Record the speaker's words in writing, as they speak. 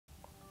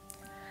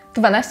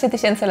12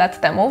 000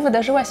 lat temu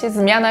wydarzyła się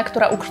zmiana,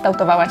 która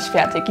ukształtowała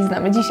świat, jaki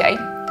znamy dzisiaj.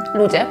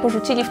 Ludzie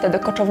porzucili wtedy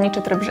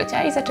koczowniczy tryb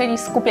życia i zaczęli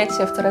skupiać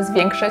się w coraz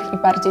większych i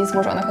bardziej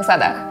złożonych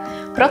osadach.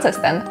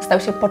 Proces ten stał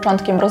się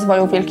początkiem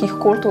rozwoju wielkich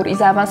kultur i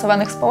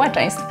zaawansowanych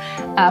społeczeństw,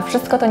 a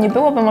wszystko to nie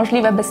byłoby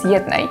możliwe bez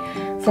jednej,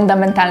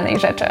 fundamentalnej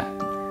rzeczy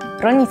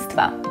 –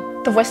 rolnictwa.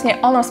 To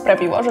właśnie ono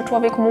sprawiło, że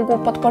człowiek mógł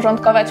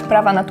podporządkować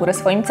prawa natury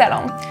swoim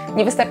celom.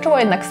 Nie wystarczyło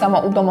jednak samo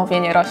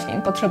udomowienie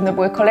roślin, potrzebne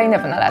były kolejne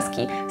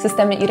wynalazki,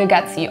 systemy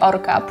irygacji,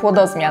 orka,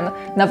 płodozmian,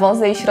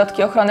 nawozy i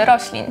środki ochrony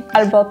roślin.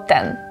 Albo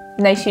ten,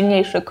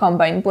 najsilniejszy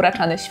kombajn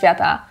buraczany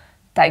świata,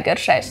 Tiger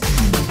 6.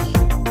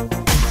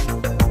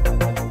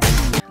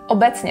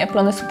 Obecnie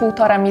plony z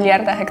 1,5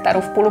 miliarda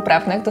hektarów pól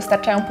uprawnych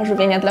dostarczają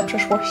pożywienia dla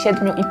przeszło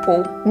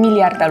 7,5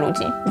 miliarda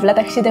ludzi. W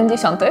latach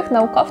 70.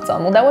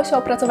 naukowcom udało się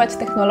opracować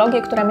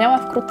technologię, która miała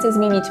wkrótce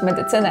zmienić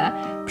medycynę,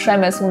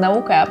 przemysł,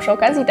 naukę, a przy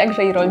okazji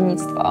także i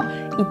rolnictwo.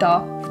 I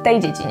to w tej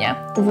dziedzinie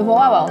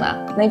wywołała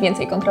ona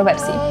najwięcej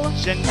kontrowersji.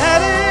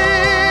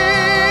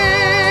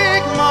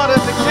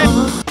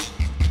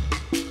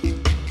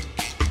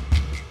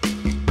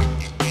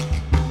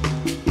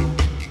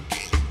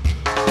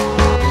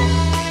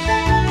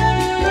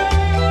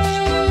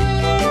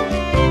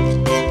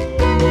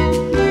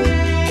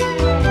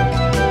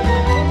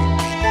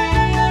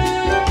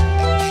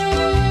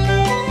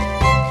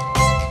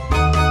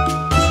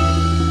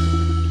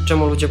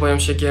 Czemu ludzie boją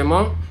się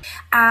GMO?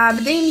 A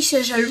wydaje mi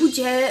się, że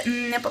ludzie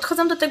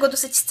podchodzą do tego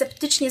dosyć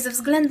sceptycznie ze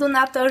względu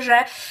na to, że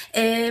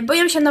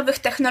boją się nowych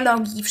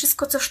technologii.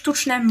 Wszystko, co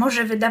sztuczne,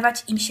 może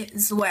wydawać im się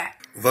złe.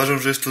 Uważam,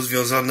 że jest to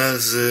związane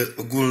z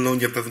ogólną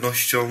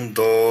niepewnością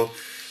do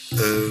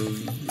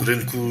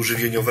rynku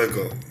żywieniowego.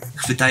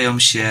 Chwytają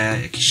się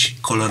jakichś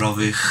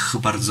kolorowych,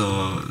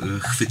 bardzo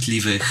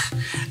chwytliwych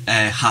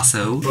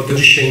haseł. Bo do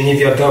dzisiaj nie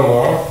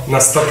wiadomo na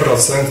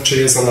 100%, czy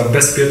jest ona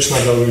bezpieczna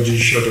dla ludzi i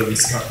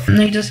środowiska.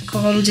 No i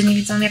dodatkowo ludzie nie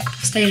wiedzą, jak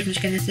powstaje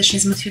żywność genetycznie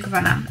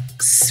zmodyfikowana.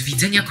 Z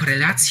widzenia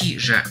korelacji,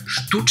 że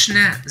sztuczne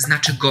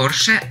znaczy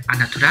gorsze, a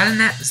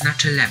naturalne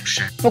znaczy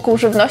lepsze. Wokół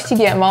żywności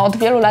GMO od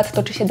wielu lat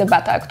toczy się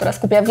debata, która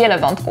skupia wiele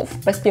wątków: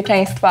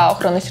 bezpieczeństwa,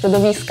 ochrony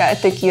środowiska,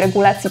 etyki,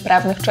 regulacji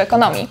prawnych czy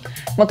ekonomii.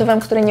 Motywem,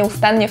 który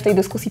nieustannie w tej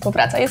dyskusji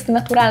powraca, jest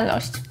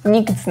naturalność.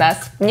 Nikt z nas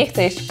nie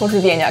chce jeść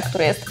pożywienia,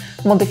 które jest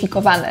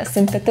modyfikowane,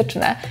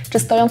 syntetyczne, czy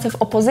stojące w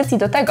opozycji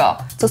do tego,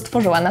 co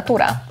stworzyła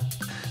natura.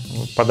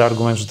 Pada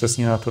argument, że to jest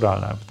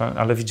nienaturalne.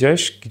 Ale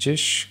widziałeś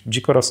gdzieś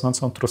dziko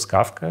rosnącą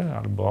truskawkę?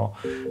 Albo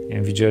nie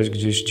wiem, widziałeś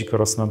gdzieś dziko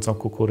rosnącą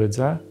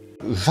kukurydzę?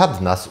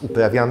 Żadna z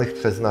uprawianych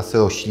przez nas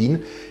roślin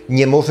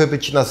nie może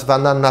być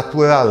nazwana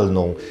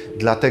naturalną,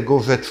 dlatego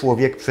że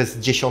człowiek przez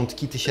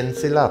dziesiątki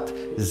tysięcy lat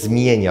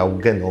zmieniał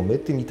genomy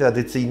tymi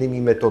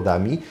tradycyjnymi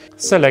metodami.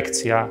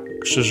 Selekcja,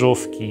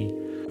 krzyżówki,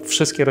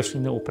 wszystkie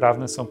rośliny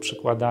uprawne są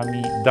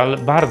przykładami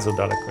bardzo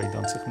daleko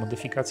idących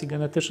modyfikacji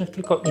genetycznych,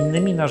 tylko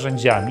innymi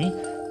narzędziami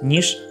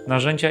niż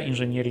narzędzia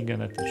inżynierii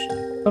genetycznej.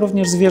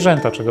 Również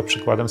zwierzęta, czego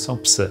przykładem są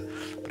psy,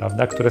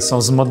 prawda, które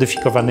są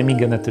zmodyfikowanymi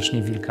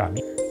genetycznie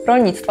wilkami.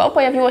 Rolnictwo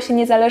pojawiło się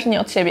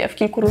niezależnie od siebie w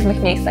kilku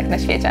różnych miejscach na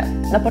świecie.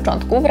 Na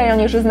początku w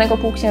rejonie żyznego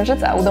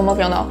półksiężyca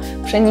udomowiono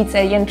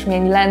pszenicę,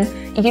 jęczmień, len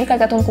i kilka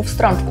gatunków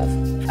strączków.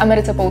 W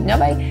Ameryce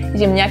Południowej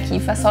ziemniaki,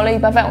 fasole i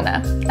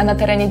bawełnę, a na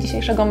terenie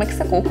dzisiejszego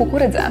Meksyku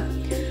kukurydzę.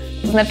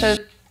 To znaczy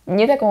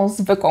nie taką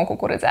zwykłą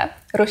kukurydzę.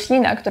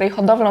 Roślina, której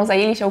hodowlą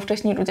zajęli się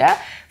wcześniej ludzie,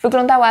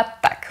 wyglądała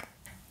tak.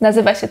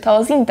 Nazywa się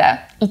teozinte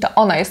i to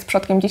ona jest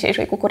przodkiem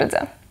dzisiejszej kukurydzy.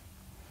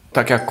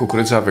 Tak jak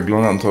kukurydza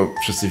wygląda, no to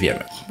wszyscy wiemy.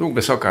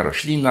 Wysoka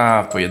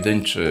roślina,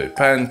 pojedynczy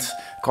pęd,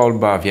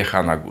 kolba,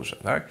 wiecha na górze.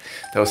 Tak?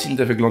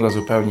 Teosinte wygląda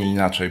zupełnie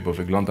inaczej, bo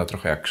wygląda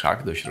trochę jak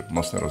krzak, dość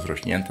mocno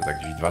rozrośnięty, tak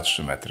gdzieś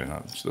 2-3 metry,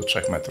 czy do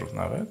 3 metrów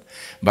nawet.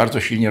 Bardzo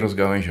silnie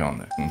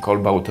rozgałęziony.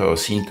 Kolba u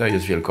teosinte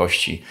jest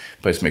wielkości,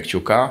 powiedzmy,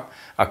 kciuka,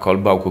 a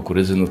kolba u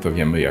kukurydzy, no to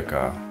wiemy,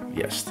 jaka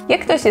jest.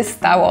 Jak to się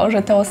stało,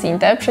 że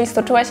teosinte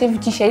przeistoczyła się w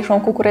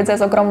dzisiejszą kukurydzę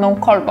z ogromną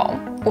kolbą?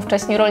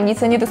 Ówcześni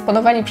rolnicy nie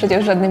dysponowali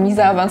przecież żadnymi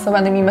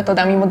zaawansowanymi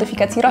metodami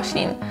modyfikacji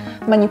roślin.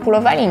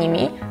 Manipulowali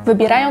nimi,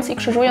 wybierając i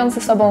krzyżując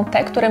ze sobą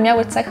te, które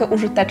miały cechy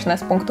użyteczne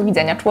z punktu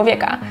widzenia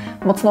człowieka.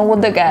 Mocną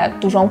łodygę,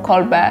 dużą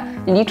kolbę,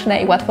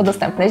 liczne i łatwo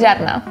dostępne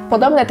ziarna.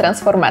 Podobne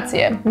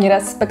transformacje,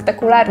 nieraz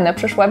spektakularne,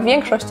 przeszła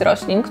większość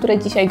roślin, które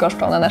dzisiaj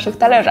goszczą na naszych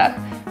talerzach.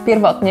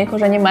 Pierwotnie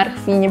korzenie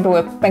marchwi nie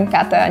były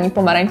pękate ani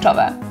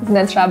pomarańczowe.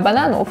 Wnętrza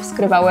bananów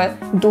skrywały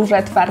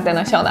duże, twarde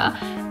nasiona.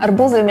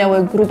 Arbuzy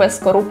miały grube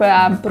skorupy,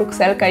 a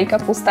brukselka i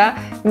kapusta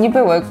nie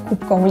były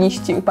kubką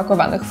liści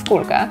upakowanych w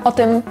kulkę. O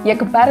tym,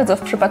 jak bardzo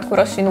w przypadku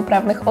roślin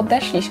uprawnych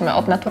odeszliśmy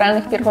od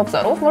naturalnych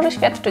pierwowzorów, może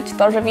świadczyć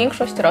to, że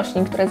większość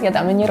roślin, które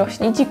zjadamy, nie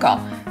rośnie dziko.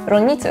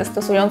 Rolnicy,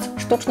 stosując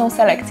sztuczną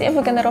selekcję,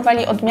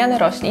 wygenerowali odmiany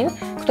roślin,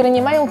 które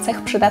nie mają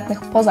cech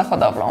przydatnych poza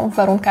hodowlą, w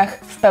warunkach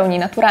w pełni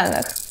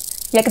naturalnych.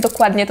 Jak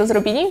dokładnie to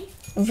zrobili?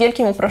 W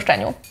wielkim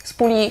uproszczeniu. Z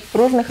puli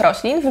różnych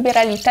roślin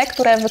wybierali te,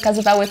 które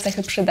wykazywały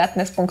cechy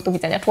przydatne z punktu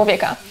widzenia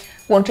człowieka.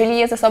 Łączyli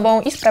je ze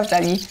sobą i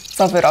sprawdzali,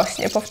 co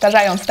wyrośnie.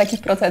 Powtarzając taki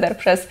proceder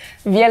przez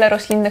wiele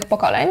roślinnych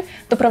pokoleń,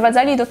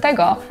 doprowadzali do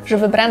tego, że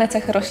wybrane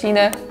cechy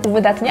rośliny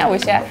uwydatniały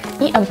się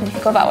i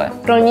amplifikowały.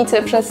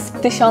 Rolnicy przez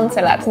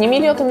tysiące lat nie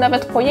mieli o tym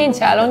nawet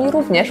pojęcia, ale oni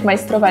również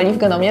majstrowali w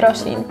genomie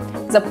roślin.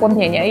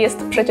 Zapłodnienie jest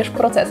przecież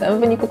procesem, w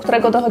wyniku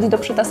którego dochodzi do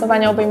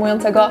przetasowania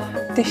obejmującego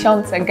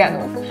tysiące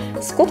genów.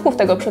 Skutków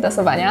tego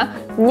przetasowania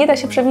nie da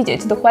się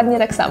przewidzieć dokładnie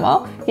tak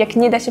samo, jak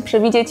nie da się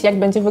przewidzieć, jak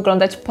będzie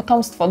wyglądać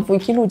potomstwo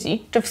dwójki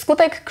ludzi. Czy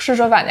wskutek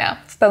krzyżowania,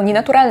 w pełni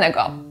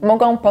naturalnego,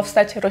 mogą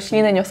powstać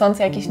rośliny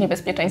niosące jakieś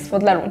niebezpieczeństwo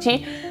dla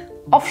ludzi?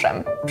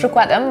 Owszem,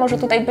 przykładem może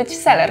tutaj być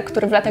seler,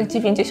 który w latach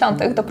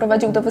 90.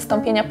 doprowadził do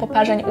wystąpienia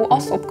poparzeń u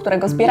osób, które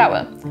go zbierały.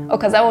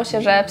 Okazało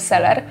się, że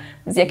seler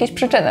z jakiejś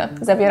przyczyny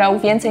zawierał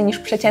więcej niż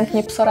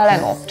przeciętnie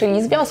psoralenu,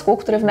 czyli związku,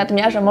 który w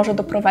nadmiarze może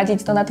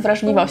doprowadzić do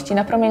nadwrażliwości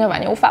na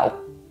promieniowanie UV.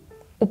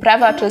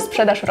 Uprawa czy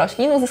sprzedaż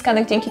roślin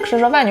uzyskanych dzięki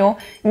krzyżowaniu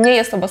nie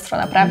jest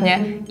obostrzona prawnie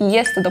i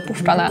jest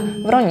dopuszczona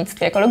w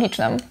rolnictwie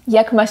ekologicznym.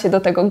 Jak ma się do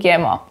tego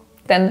GMO?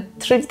 Ten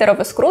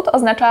 3-literowy skrót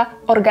oznacza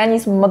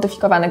organizm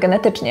modyfikowany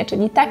genetycznie,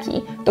 czyli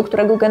taki, do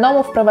którego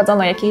genomu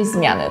wprowadzono jakieś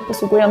zmiany,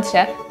 posługując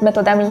się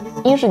metodami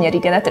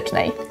inżynierii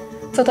genetycznej.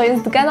 Co to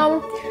jest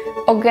genom?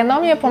 O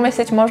genomie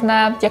pomyśleć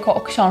można jako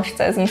o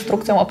książce z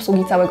instrukcją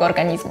obsługi całego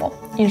organizmu.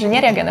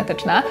 Inżynieria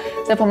genetyczna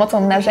za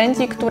pomocą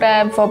narzędzi,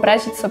 które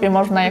wyobrazić sobie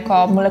można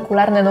jako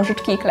molekularne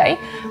nożyczki i klej,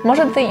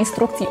 może do tej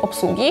instrukcji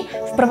obsługi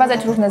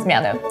wprowadzać różne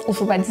zmiany,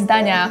 usuwać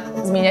zdania,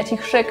 zmieniać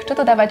ich szyk, czy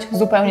dodawać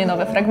zupełnie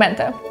nowe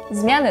fragmenty.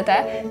 Zmiany te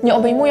nie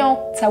obejmują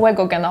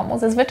całego genomu.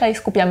 Zazwyczaj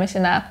skupiamy się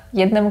na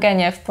jednym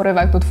genie w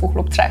porywach do 2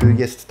 lub 3.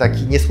 Jest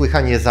taki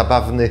niesłychanie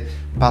zabawny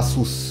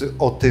pasus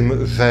o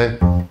tym, że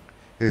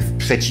w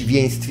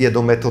przeciwieństwie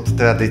do metod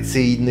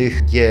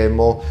tradycyjnych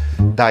GMO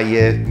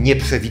daje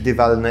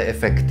nieprzewidywalne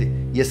efekty.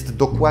 Jest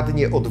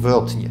dokładnie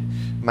odwrotnie.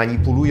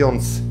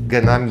 Manipulując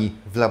genami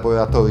w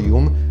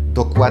laboratorium,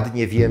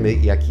 dokładnie wiemy,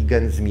 jaki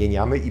gen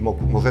zmieniamy i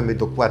możemy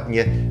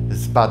dokładnie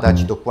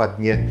zbadać,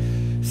 dokładnie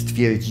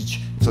stwierdzić,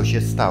 co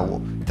się stało.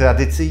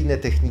 Tradycyjne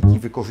techniki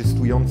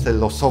wykorzystujące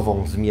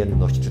losową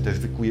zmienność, czy też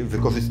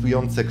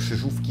wykorzystujące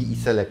krzyżówki i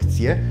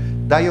selekcję,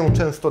 dają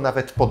często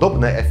nawet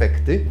podobne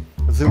efekty,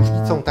 z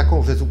różnicą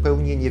taką, że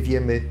zupełnie nie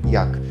wiemy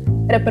jak.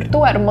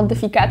 Repertuar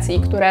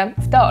modyfikacji, które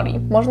w teorii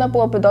można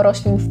byłoby do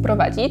roślin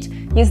wprowadzić,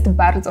 jest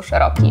bardzo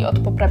szeroki. Od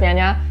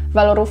poprawiania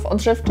walorów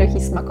odżywczych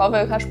i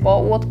smakowych, aż po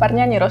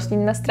uodparnianie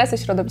roślin na stresy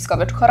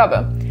środowiskowe czy choroby.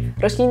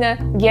 Rośliny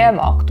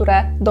GMO,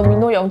 które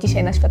dominują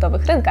dzisiaj na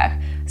światowych rynkach,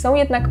 są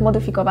jednak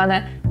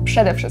modyfikowane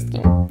przede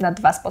wszystkim na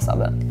 2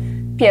 sposoby.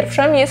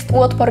 Pierwszym jest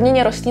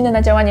uodpornienie rośliny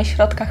na działanie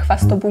środka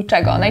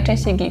chwastobójczego,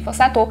 najczęściej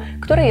glifosatu,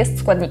 który jest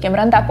składnikiem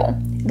Roundupu.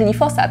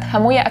 Glifosat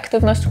hamuje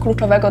aktywność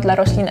kluczowego dla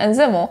roślin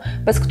enzymu,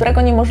 bez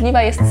którego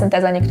niemożliwa jest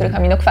synteza niektórych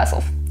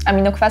aminokwasów.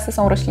 Aminokwasy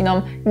są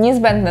roślinom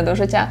niezbędne do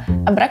życia,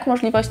 a brak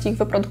możliwości ich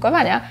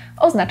wyprodukowania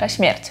oznacza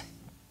śmierć.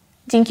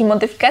 Dzięki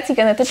modyfikacji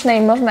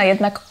genetycznej można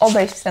jednak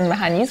obejść ten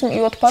mechanizm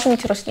i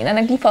uodpornić roślinę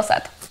na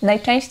glifosat.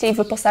 Najczęściej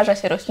wyposaża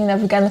się roślinę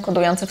w gen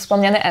kodujący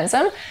wspomniany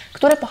enzym,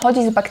 który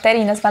pochodzi z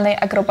bakterii nazwanej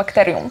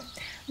Agrobacterium.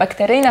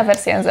 Bakteryjna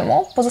wersja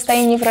enzymu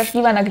pozostaje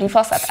niewrażliwa na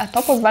glifosat, a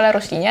to pozwala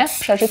roślinie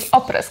przeżyć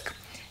oprysk.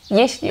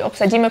 Jeśli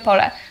obsadzimy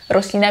pole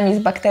roślinami z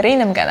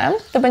bakteryjnym genem,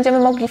 to będziemy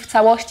mogli w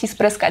całości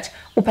spryskać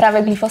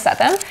uprawę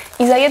glifosatem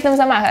i za jednym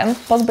zamachem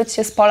pozbyć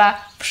się z pola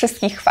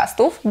wszystkich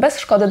chwastów bez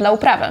szkody dla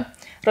uprawy.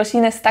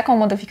 Rośliny z taką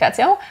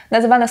modyfikacją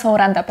nazywane są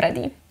Roundup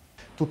Ready.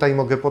 Tutaj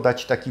mogę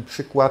podać taki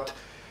przykład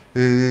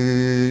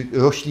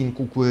roślin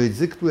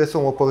kukurydzy, które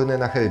są oporne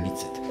na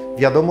herbicyd.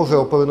 Wiadomo, że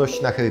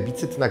oporność na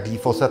herbicyd, na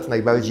glifosat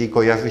najbardziej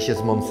kojarzy się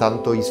z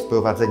Monsanto i z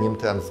wprowadzeniem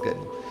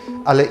transgenu.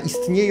 Ale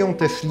istnieją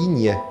też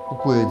linie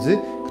kukurydzy,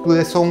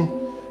 które są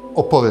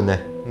oporne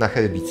na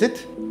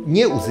herbicyd,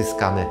 nie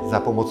uzyskane za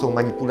pomocą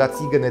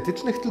manipulacji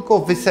genetycznych, tylko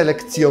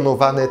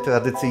wyselekcjonowane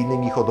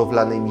tradycyjnymi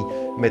hodowlanymi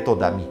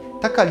metodami.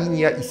 Taka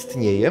linia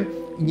istnieje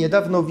i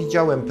niedawno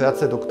widziałem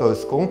pracę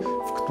doktorską,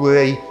 w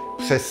której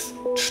przez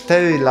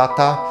 4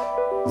 lata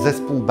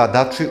zespół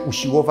badaczy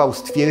usiłował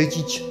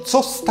stwierdzić,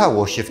 co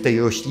stało się w tej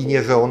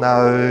roślinie,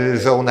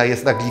 że ona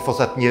jest na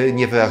glifosat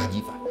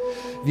niewrażliwa.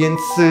 Więc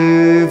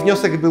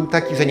wniosek był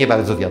taki, że nie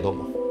bardzo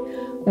wiadomo.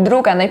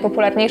 Druga,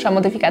 najpopularniejsza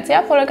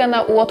modyfikacja polega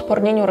na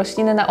uodpornieniu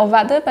rośliny na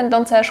owady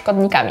będące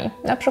szkodnikami,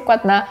 np.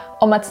 na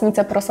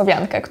omacnicę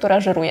prosowiankę, która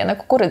żeruje na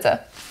kukurydzę.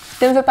 W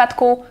tym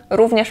wypadku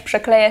również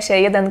przekleja się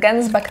jeden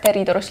gen z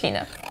bakterii do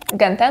rośliny.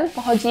 Gen ten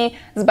pochodzi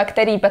z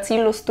bakterii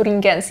Bacillus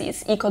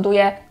thuringiensis i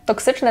koduje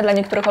toksyczne dla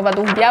niektórych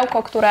owadów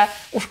białko, które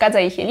uszkadza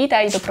ich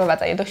jelita i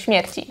doprowadza je do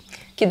śmierci.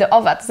 Kiedy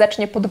owad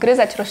zacznie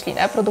podgryzać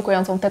roślinę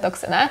produkującą tę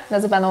toksynę,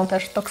 nazywaną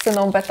też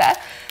toksyną BT,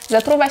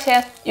 zatruwa się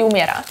i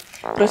umiera.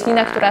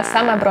 Roślina, która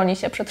sama broni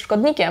się przed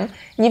szkodnikiem,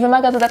 nie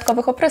wymaga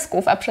dodatkowych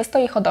oprysków, a przez to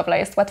jej hodowla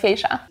jest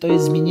łatwiejsza. To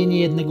jest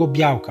zmienienie jednego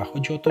białka.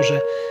 Chodzi o to, że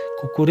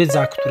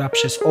kukurydza, która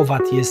przez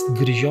owad jest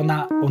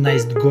gryziona, ona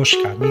jest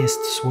gorzka, nie jest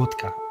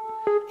słodka.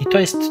 I to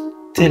jest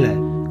tyle.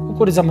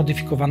 Kukurydza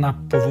modyfikowana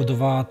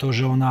powodowała to,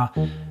 że ona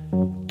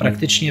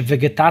praktycznie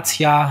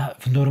wegetacja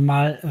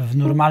w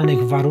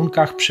normalnych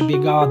warunkach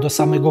przebiegała do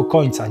samego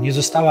końca. Nie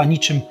została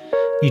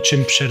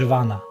niczym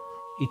przerwana.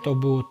 I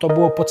to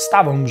było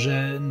podstawą,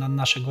 że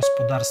nasze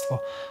gospodarstwo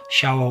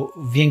siało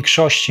w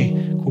większości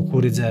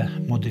kukurydzę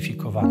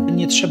modyfikowaną.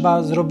 Nie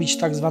trzeba zrobić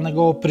tak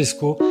zwanego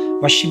oprysku,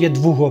 właściwie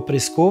 2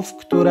 oprysków,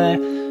 które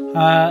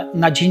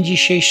na dzień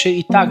dzisiejszy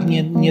i tak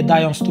nie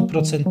dają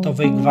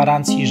 100%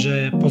 gwarancji,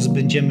 że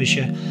pozbędziemy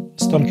się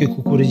stonki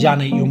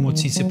kukurydzianej i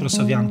umocnicy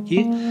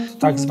prosowianki.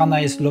 Tak zwana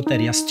jest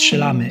loteria.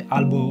 Strzelamy,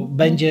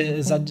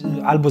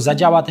 albo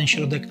zadziała ten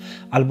środek,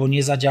 albo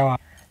nie zadziała.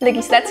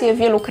 Legislacje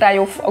wielu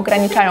krajów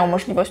ograniczają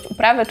możliwość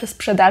uprawy czy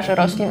sprzedaży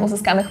roślin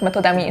uzyskanych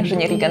metodami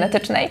inżynierii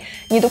genetycznej.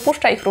 Nie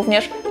dopuszcza ich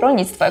również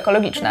rolnictwo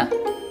ekologiczne.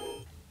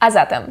 A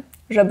zatem,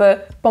 żeby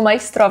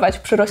pomajstrować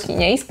przy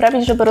roślinie i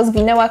sprawić, żeby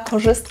rozwinęła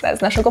korzystne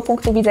z naszego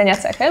punktu widzenia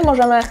cechy,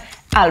 możemy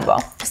albo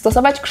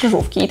stosować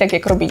krzyżówki, tak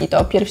jak robili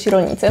to pierwsi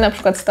rolnicy, na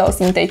przykład z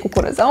teosintą i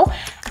kukurydzą,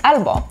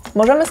 albo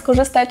możemy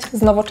skorzystać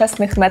z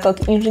nowoczesnych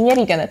metod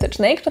inżynierii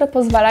genetycznej, które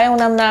pozwalają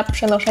nam na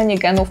przenoszenie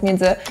genów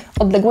między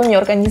odległymi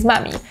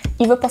organizmami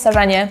i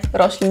wyposażanie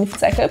roślin w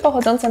cechy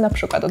pochodzące na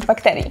przykład od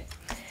bakterii.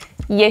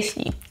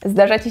 Jeśli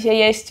zdarza Ci się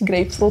jeść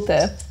grejpfruty,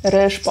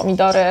 ryż,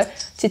 pomidory,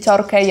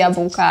 cieciorkę,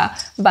 jabłka,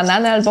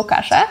 banany albo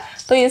kaszę,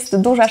 to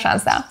jest duża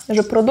szansa,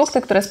 że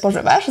produkty, które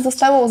spożywasz,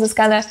 zostały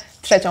uzyskane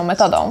trzecią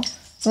metodą.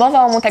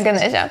 Mowa o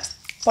mutagenezie.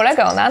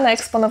 Polega ona na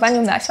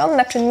eksponowaniu nasion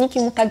na czynniki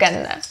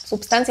mutagenne,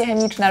 substancje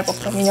chemiczne albo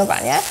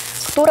promieniowanie,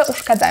 które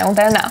uszkadzają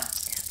DNA.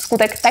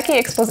 Wskutek takiej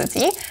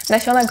ekspozycji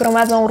nasiona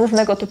gromadzą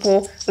różnego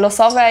typu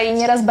losowe i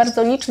nieraz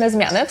bardzo liczne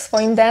zmiany w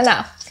swoim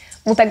DNA.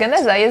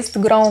 Mutageneza jest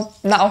grą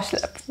na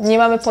oślep. Nie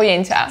mamy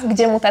pojęcia,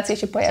 gdzie mutacje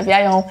się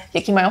pojawiają,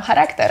 jaki mają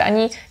charakter,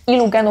 ani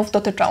ilu genów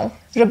dotyczą.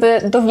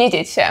 Żeby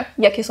dowiedzieć się,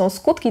 jakie są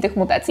skutki tych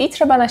mutacji,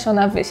 trzeba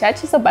nasiona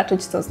wysiać i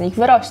zobaczyć, co z nich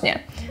wyrośnie.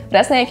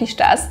 Raz na jakiś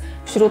czas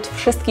wśród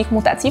wszystkich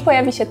mutacji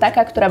pojawi się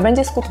taka, która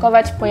będzie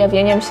skutkować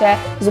pojawieniem się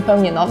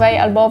zupełnie nowej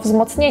albo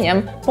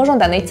wzmocnieniem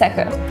pożądanej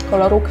cechy.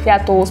 Koloru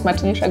kwiatu,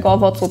 smaczniejszego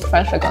owocu,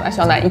 trwalszego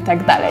nasiona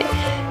itd.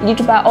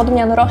 Liczba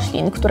odmian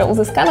roślin, które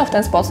uzyskano w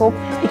ten sposób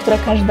i które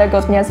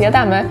każdego dnia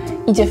zjadamy,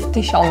 idzie w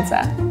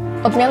tysiące.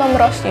 Odmianom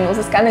roślin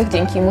uzyskanych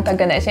dzięki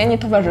mutagenezie nie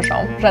towarzyszą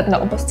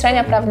żadne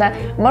obostrzenia prawne,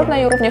 można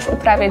je również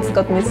uprawiać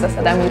zgodnie z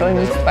zasadami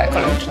rolnictwa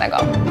ekologicznego.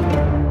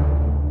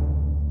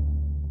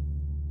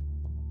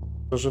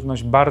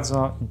 Żywność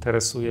bardzo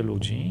interesuje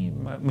ludzi.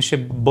 My się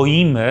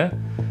boimy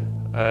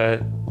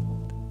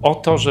o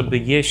to, żeby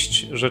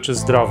jeść rzeczy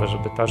zdrowe,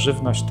 żeby ta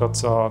żywność,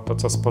 to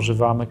co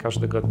spożywamy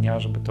każdego dnia,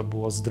 żeby to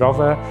było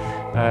zdrowe,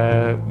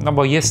 no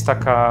bo jest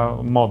taka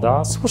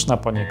moda, słuszna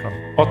poniekąd,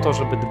 o to,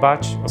 żeby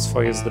dbać o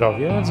swoje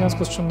zdrowie, w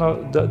związku z czym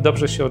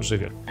dobrze się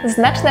odżywiać.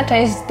 Znaczna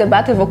część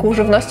debaty wokół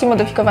żywności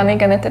modyfikowanej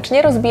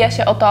genetycznie rozbija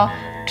się o to,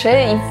 czy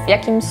i w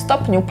jakim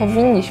stopniu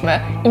powinniśmy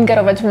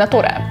ingerować w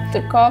naturę.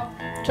 Tylko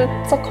czy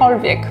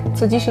cokolwiek,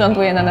 co dziś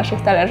ląduje na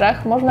naszych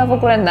talerzach, można w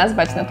ogóle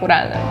nazwać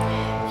naturalnym.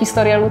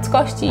 Historia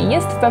ludzkości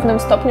jest w pewnym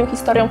stopniu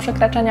historią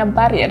przekraczania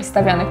barier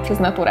stawianych przez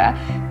naturę,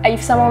 a i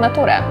w samą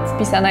naturę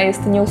wpisana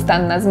jest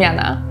nieustanna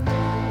zmiana.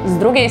 Z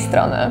drugiej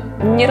strony,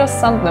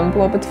 nierozsądnym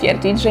byłoby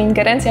twierdzić, że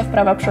ingerencja w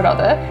prawa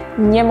przyrody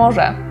nie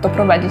może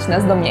doprowadzić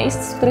nas do miejsc,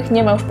 z których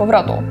nie ma już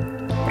powrotu.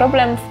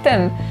 Problem w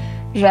tym,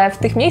 że w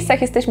tych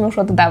miejscach jesteśmy już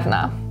od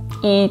dawna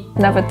i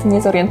nawet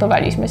nie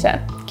zorientowaliśmy się,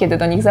 kiedy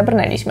do nich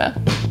zabrnęliśmy.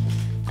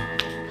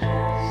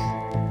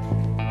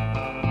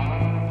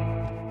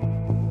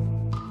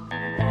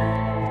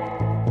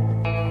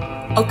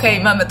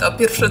 Okej, mamy to.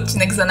 Pierwszy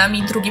odcinek za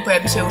nami, drugi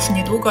pojawi się już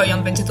niedługo i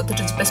on będzie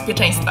dotyczyć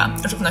bezpieczeństwa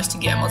żywności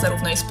GMO,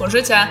 zarówno jej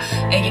spożycia,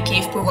 jak i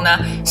jej wpływu na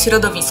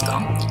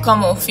środowisko.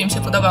 Komu film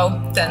się podobał,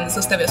 ten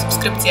zostawia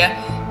subskrypcję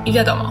i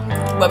wiadomo,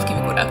 łapki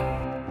w górę.